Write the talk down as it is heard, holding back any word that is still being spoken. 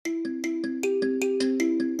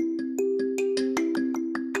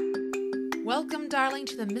Welcome, darling,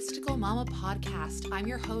 to the Mystical Mama podcast. I'm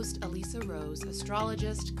your host, Elisa Rose,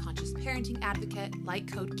 astrologist, conscious parenting advocate, light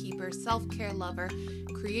code keeper, self-care lover,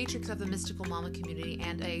 creatrix of the Mystical Mama community,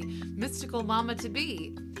 and a mystical mama to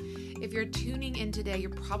be. If you're tuning in today,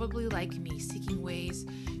 you're probably like me, seeking ways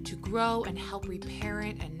to grow and help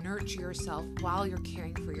reparent and nurture yourself while you're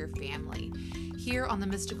caring for your family. Here on the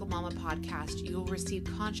Mystical Mama podcast, you will receive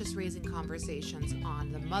conscious raising conversations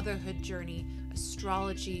on the motherhood journey,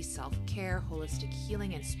 astrology, self-care, holistic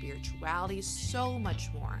healing, and spirituality, so much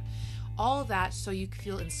more. All of that so you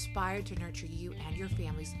feel inspired to nurture you and your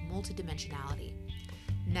family's multidimensionality.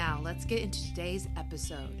 Now, let's get into today's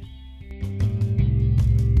episode.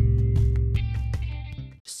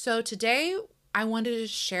 So today, I wanted to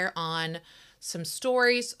share on some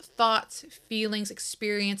stories, thoughts, feelings,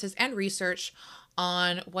 experiences, and research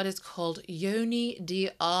on what is called Yoni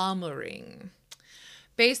Dearmoring.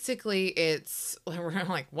 Basically, it's, we're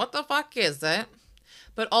like, what the fuck is it?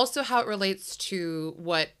 But also how it relates to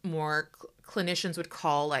what more clinicians would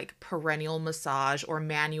call like perennial massage or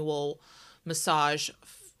manual massage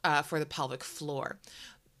for the pelvic floor.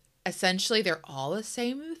 Essentially, they're all the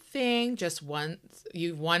same thing, just one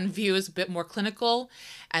view is a bit more clinical,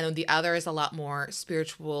 and the other is a lot more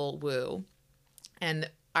spiritual woo.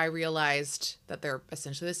 And I realized that they're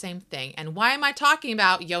essentially the same thing. And why am I talking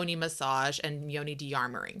about Yoni massage and Yoni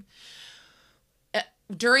Dearmoring?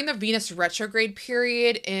 During the Venus retrograde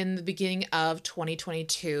period in the beginning of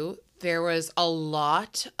 2022, there was a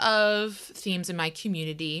lot of themes in my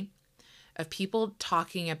community of people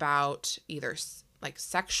talking about either like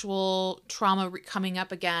sexual trauma coming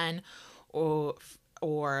up again,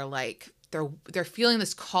 or like they're feeling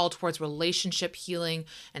this call towards relationship healing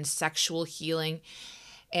and sexual healing.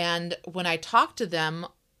 And when I talk to them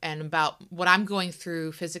and about what I'm going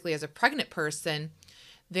through physically as a pregnant person,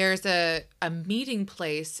 there's a meeting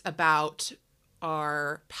place about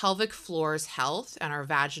our pelvic floor's health and our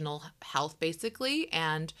vaginal health, basically,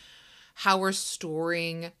 and how we're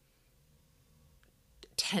storing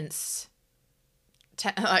tension,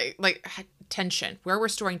 where we're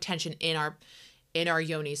storing tension in our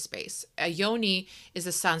yoni space. A yoni is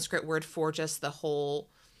a Sanskrit word for just the whole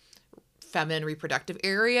feminine reproductive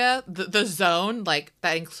area, the zone, like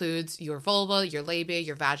that includes your vulva, your labia,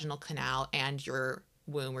 your vaginal canal, and your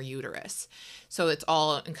womb or uterus. So it's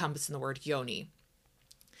all encompassed in the word yoni.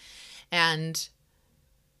 And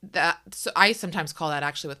so I sometimes call that,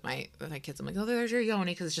 actually, with my kids, I'm like, oh, there's your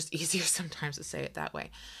yoni, because it's just easier sometimes to say it that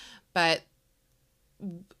way. But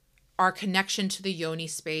our connection to the yoni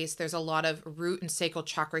space, there's a lot of root and sacral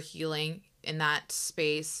chakra healing in that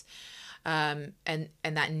space, and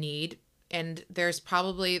that need. And there's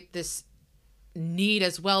probably this need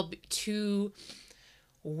as well to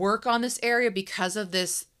work on this area because of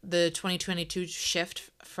the 2022 shift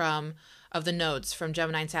of the nodes from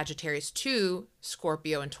Gemini and Sagittarius to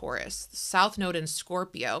Scorpio and Taurus. The South Node in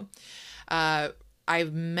Scorpio,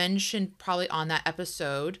 I've mentioned probably on that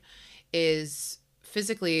episode, is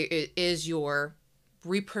physically, it is your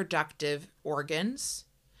reproductive organs,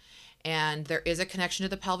 and there is a connection to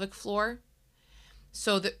the pelvic floor.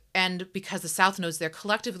 And because the South Node's there,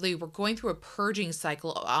 collectively, we're going through a purging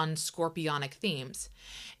cycle on scorpionic themes.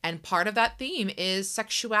 And part of that theme is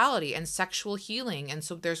sexuality and sexual healing. And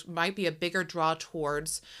so there's might be a bigger draw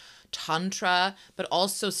towards tantra, but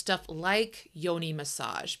also stuff like yoni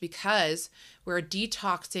massage, because we're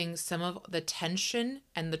detoxing some of the tension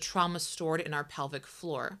and the trauma stored in our pelvic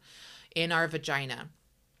floor, in our vagina.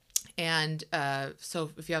 And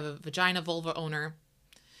so if you have a vagina vulva owner,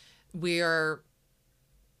 we are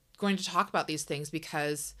going to talk about these things,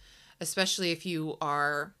 because especially if you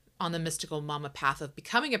are on the mystical mama path of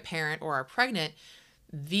becoming a parent or are pregnant,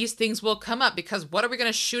 these things will come up, because what are we going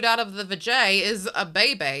to shoot out of the vajay is a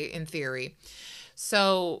baby, in theory.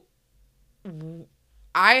 So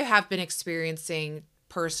I have been experiencing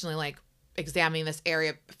personally, like, examining this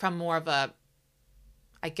area from more of a,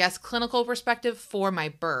 I guess, clinical perspective for my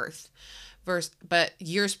birth. But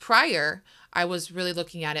years prior, I was really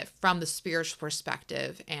looking at it from the spiritual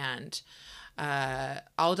perspective, and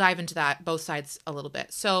I'll dive into that, both sides, a little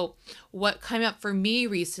bit. So what came up for me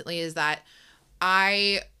recently is that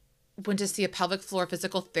I went to see a pelvic floor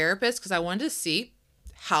physical therapist because I wanted to see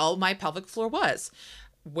how my pelvic floor was.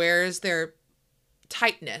 Where's there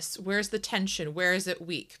tightness? Where's the tension? Where is it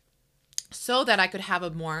weak? So that I could have a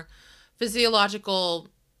more physiological,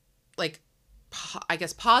 like, I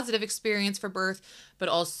guess, positive experience for birth, but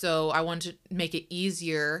also I wanted to make it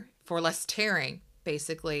easier for less tearing,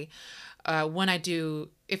 basically,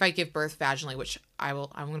 if I give birth vaginally, which I'm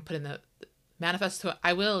going to put in the manifesto,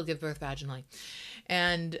 I will give birth vaginally.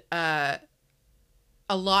 And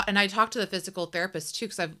a lot, and I talked to the physical therapist too,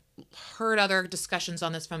 because I've heard other discussions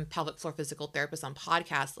on this from pelvic floor physical therapists on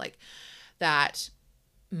podcasts, like that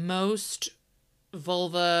most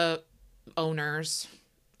vulva owners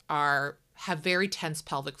have very tense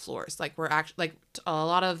pelvic floors. Like we're actually, like a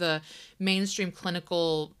lot of the mainstream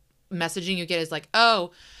clinical messaging you get is like,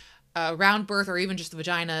 oh, round birth or even just the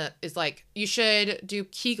vagina is like, you should do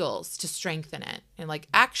Kegels to strengthen it. And like,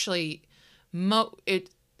 actually, it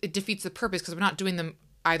defeats the purpose, because we're not doing them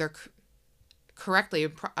either correctly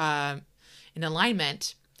in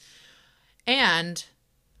alignment. And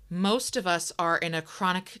most of us are in a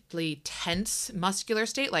chronically tense muscular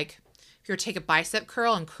state. Like if you were to take a bicep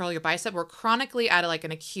curl and curl your bicep, we're chronically at like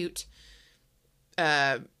an acute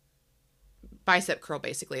bicep curl,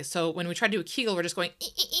 basically. So when we try to do a Kegel, we're just going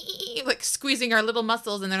like squeezing our little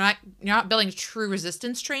muscles, and you're not building true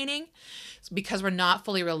resistance training, because we're not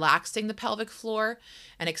fully relaxing the pelvic floor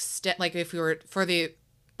and extend. Like if we were for the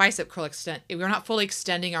bicep curl extent, we're not fully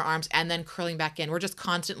extending our arms and then curling back in. We're just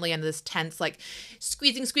constantly in this tense, like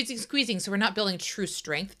squeezing. So we're not building true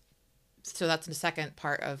strength. So that's the second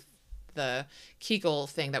part of the Kegel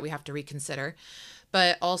thing that we have to reconsider.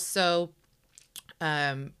 But also,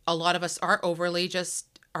 a lot of us are overly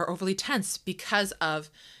tense because of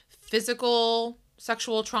physical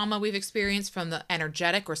sexual trauma we've experienced, from the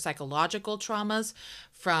energetic or psychological traumas,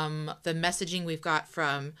 from the messaging we've got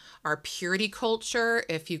from our purity culture.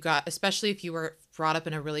 Especially if you were brought up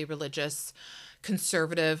in a really religious,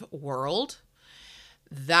 conservative world,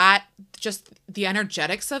 that just the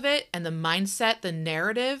energetics of it and the mindset, the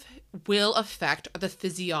narrative will affect the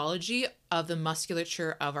physiology of the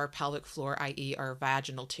musculature of our pelvic floor, i.e. our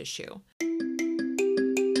vaginal tissue.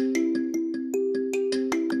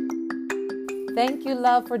 Thank you,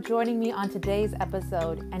 love, for joining me on today's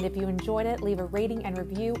episode. And if you enjoyed it, leave a rating and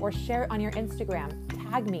review or share it on your Instagram.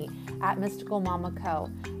 Tag me at Mystical Mama Co.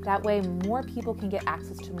 That way more people can get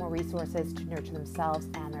access to more resources to nurture themselves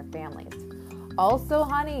and their families. Also,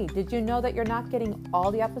 honey, did you know that you're not getting all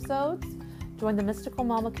the episodes? Join the Mystical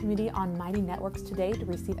Mama community on Mighty Networks today to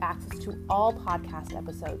receive access to all podcast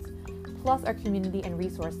episodes, plus our community and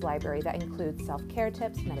resource library that includes self-care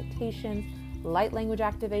tips, meditations, light language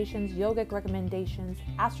activations, yogic recommendations,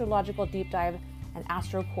 astrological deep dive, and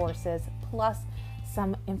astro courses, plus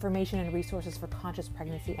some information and resources for conscious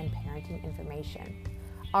pregnancy and parenting information.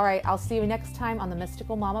 All right, I'll see you next time on the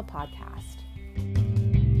Mystical Mama podcast.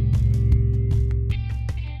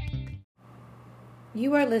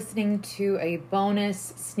 You are listening to a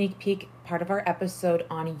bonus sneak peek part of our episode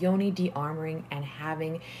on Yoni dearmoring and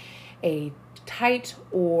having a tight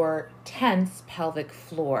or tense pelvic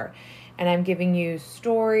floor. And I'm giving you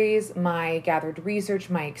stories, my gathered research,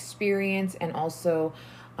 my experience, and also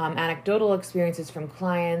anecdotal experiences from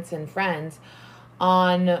clients and friends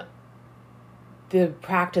on the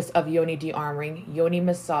practice of Yoni dearmoring, Yoni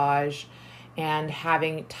massage, and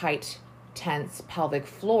having tight, tense pelvic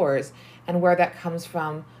floors, and where that comes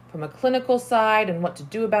from a clinical side and what to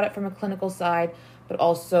do about it from a clinical side, but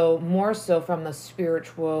also more so from the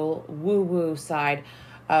spiritual woo-woo side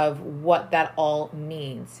of what that all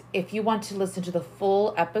means. If you want to listen to the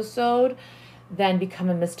full episode, then become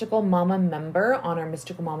a Mystical Mama member on our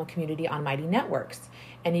Mystical Mama community on Mighty Networks.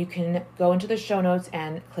 And you can go into the show notes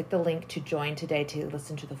and click the link to join today to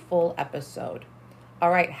listen to the full episode.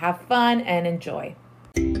 All right, have fun and enjoy.